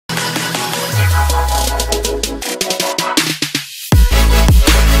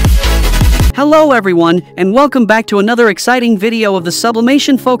Hello everyone, and welcome back to another exciting video of the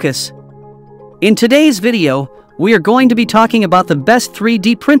Sublimation Focus. In today's video, we are going to be talking about the best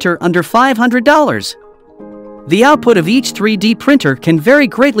 3D printer under $500. The output of each 3D printer can vary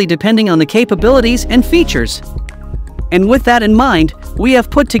greatly depending on the capabilities and features. And with that in mind, we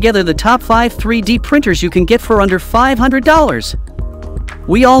have put together the top 5 3D printers you can get for under $500.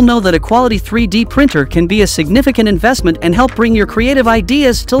 We all know that a quality 3D printer can be a significant investment and help bring your creative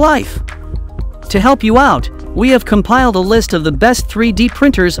ideas to life. To help you out, we have compiled a list of the best 3D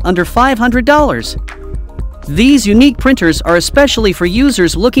printers under $500. These unique printers are especially for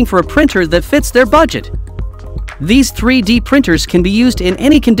users looking for a printer that fits their budget. These 3D printers can be used in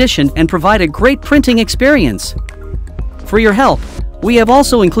any condition and provide a great printing experience. For your help, we have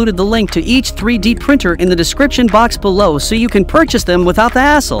also included the link to each 3D printer in the description box below so you can purchase them without the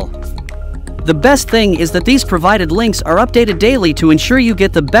hassle. The best thing is that these provided links are updated daily to ensure you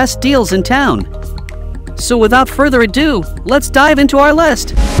get the best deals in town. So without further ado, let's dive into our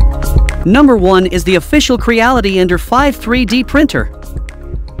list. Number 1 is the official Creality Ender 5 3D printer.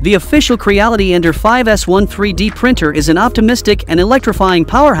 The official Creality Ender 5 FLSUN 3D printer is an optimistic and electrifying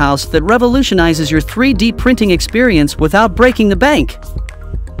powerhouse that revolutionizes your 3D printing experience without breaking the bank.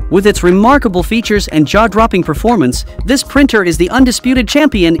 With its remarkable features and jaw-dropping performance, this printer is the undisputed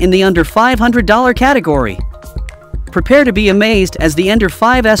champion in the under $500 category. Prepare to be amazed as the Ender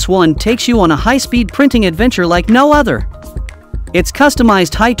 5 FLSUN takes you on a high-speed printing adventure like no other. Its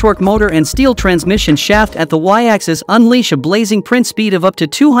customized high-torque motor and steel transmission shaft at the Y-axis unleash a blazing print speed of up to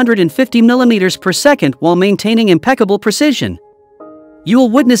 250 mm per second while maintaining impeccable precision. You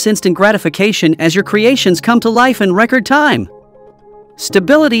will witness instant gratification as your creations come to life in record time.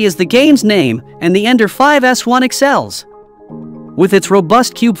 Stability is the game's name, and the Ender 5 FLSUN excels. With its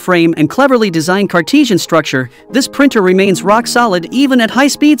robust cube frame and cleverly designed Cartesian structure, this printer remains rock solid even at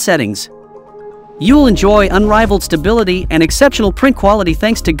high-speed settings. You'll enjoy unrivaled stability and exceptional print quality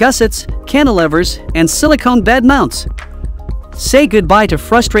thanks to gussets, cantilevers, and silicone bed mounts. Say goodbye to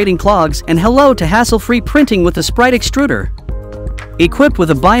frustrating clogs and hello to hassle-free printing with the Sprite extruder. Equipped with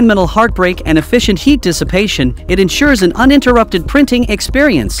a bimetal heartbreak and efficient heat dissipation, it ensures an uninterrupted printing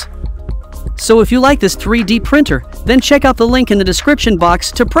experience. So if you like this 3D printer, then check out the link in the description box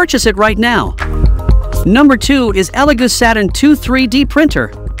to purchase it right now. Number 2 is ELEGOO Saturn 2 3D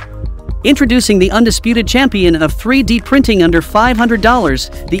printer. Introducing the undisputed champion of 3D printing under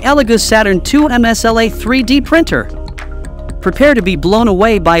 $500, the ELEGOO Saturn 2 MSLA 3D printer. Prepare to be blown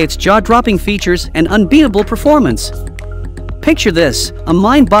away by its jaw-dropping features and unbeatable performance. Picture this, a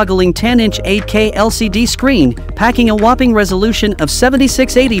mind-boggling 10-inch 8K LCD screen, packing a whopping resolution of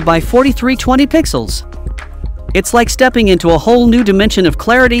 7680 by 4320 pixels. It's like stepping into a whole new dimension of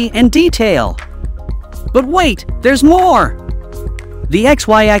clarity and detail. But wait, there's more! The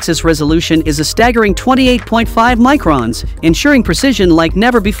XY-axis resolution is a staggering 28.5 microns, ensuring precision like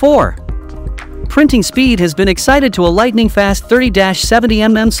never before. Printing speed has been excited to a lightning-fast 30-70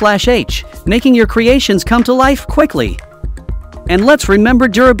 mm/h, making your creations come to life quickly. And let's remember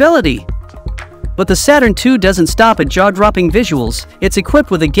durability. But the Saturn 2 doesn't stop at jaw-dropping visuals. It's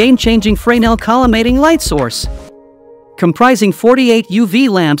equipped with a game-changing Fresnel collimating light source. Comprising 48 UV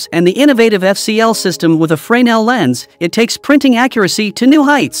lamps and the innovative FCL system with a Fresnel lens, it takes printing accuracy to new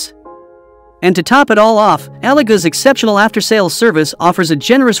heights. And to top it all off, ELEGOO's exceptional after-sales service offers a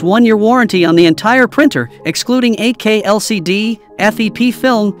generous 1-year warranty on the entire printer, excluding 8K LCD, FEP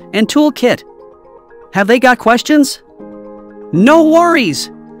film, and tool kit. Have they got questions? No worries!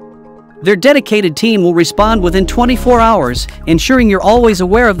 Their dedicated team will respond within 24 hours, ensuring you're always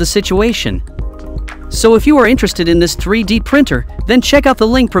aware of the situation. So if you are interested in this 3D printer, then check out the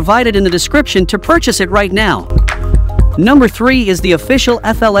link provided in the description to purchase it right now. Number 3 is the official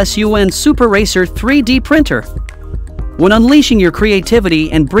FLSUN Super Racer 3D printer. When unleashing your creativity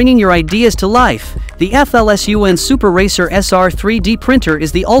and bringing your ideas to life, the FLSUN Super Racer SR 3D printer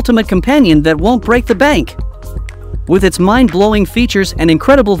is the ultimate companion that won't break the bank. With its mind-blowing features and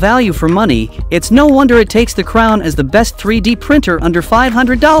incredible value for money, it's no wonder it takes the crown as the best 3D printer under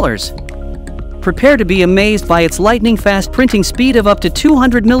 $500. Prepare to be amazed by its lightning-fast printing speed of up to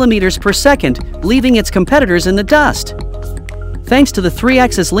 200 mm per second, leaving its competitors in the dust. Thanks to the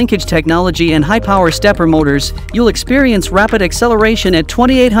 3-axis linkage technology and high-power stepper motors, you'll experience rapid acceleration at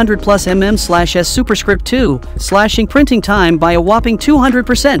 2800+ mm/s superscript 2, slashing printing time by a whopping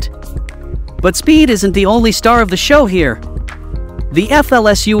 200%. But speed isn't the only star of the show here. The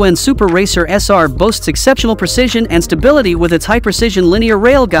FLSUN Super Racer SR boasts exceptional precision and stability with its high-precision linear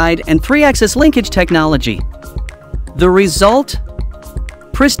rail guide and 3-axis linkage technology. The result?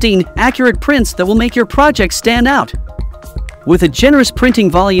 Pristine, accurate prints that will make your project stand out. With a generous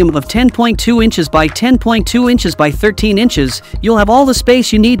printing volume of 10.2 inches by 10.2 inches by 13 inches, you'll have all the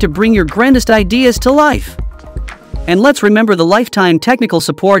space you need to bring your grandest ideas to life. And let's remember the lifetime technical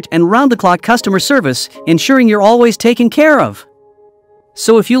support and round-the-clock customer service, ensuring you're always taken care of.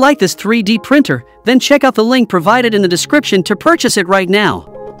 So if you like this 3D printer, then check out the link provided in the description to purchase it right now.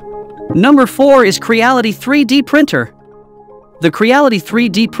 Number 4 is Creality 3D printer. The Creality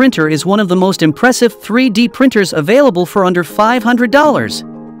 3D printer is one of the most impressive 3D printers available for under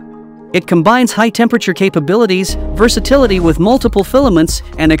 $500. It combines high-temperature capabilities, versatility with multiple filaments,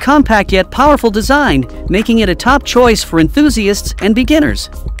 and a compact yet powerful design, making it a top choice for enthusiasts and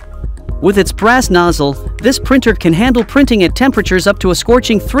beginners. With its brass nozzle, this printer can handle printing at temperatures up to a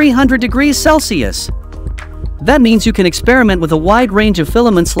scorching 300 degrees Celsius. That means you can experiment with a wide range of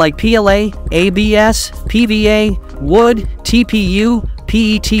filaments like PLA, ABS, PVA, wood, TPU,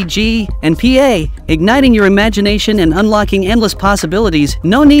 PETG, and PA, igniting your imagination and unlocking endless possibilities.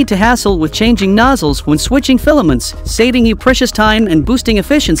 No need to hassle with changing nozzles when switching filaments, saving you precious time and boosting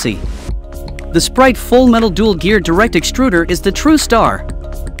efficiency. The Sprite Full Metal Dual Gear Direct Extruder is the true star.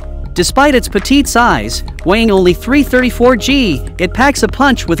 Despite its petite size, weighing only 334 g, it packs a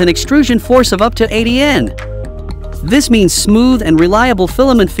punch with an extrusion force of up to 80 N. This means smooth and reliable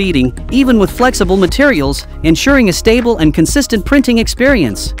filament feeding, even with flexible materials, ensuring a stable and consistent printing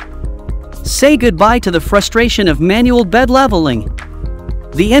experience. Say goodbye to the frustration of manual bed leveling.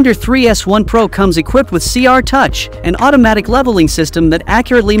 The Ender 3S1 Pro comes equipped with CR Touch, an automatic leveling system that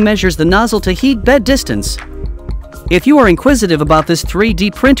accurately measures the nozzle-to-heat bed distance. If you are inquisitive about this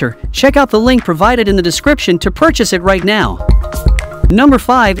 3D printer, check out the link provided in the description to purchase it right now. Number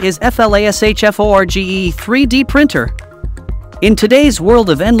 5 is FLSHFORGE 3D printer. In today's world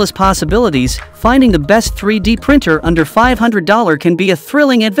of endless possibilities, finding the best 3D printer under $500 can be a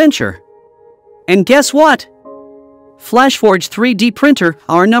thrilling adventure. And guess what? FLASHFORGE 3D printer,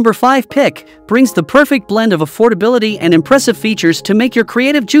 our number 5 pick, brings the perfect blend of affordability and impressive features to make your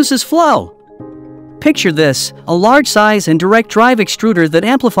creative juices flow. Picture this, a large size and direct drive extruder that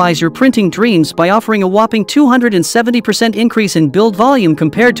amplifies your printing dreams by offering a whopping 270% increase in build volume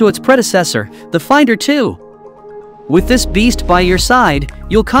compared to its predecessor, the Finder 2. With this beast by your side,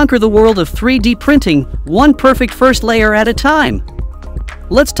 you'll conquer the world of 3D printing, one perfect first layer at a time.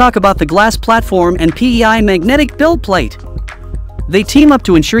 Let's talk about the glass platform and PEI magnetic build plate. They team up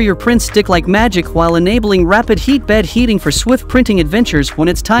to ensure your prints stick like magic while enabling rapid heat bed heating for swift printing adventures when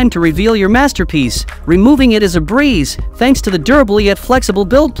it's time to reveal your masterpiece. Removing it is a breeze, thanks to the durable yet flexible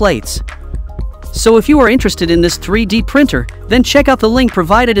build plates. So if you are interested in this 3D printer, then check out the link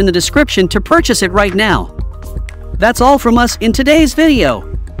provided in the description to purchase it right now. That's all from us in today's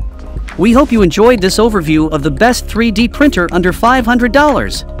video. We hope you enjoyed this overview of the best 3D printer under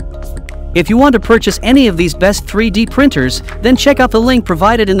 $500. If you want to purchase any of these best 3D printers, then check out the link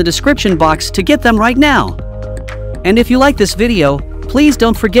provided in the description box to get them right now. And if you like this video, please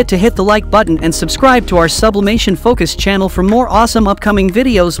don't forget to hit the like button and subscribe to our Sublimation Focus channel for more awesome upcoming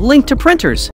videos linked to printers.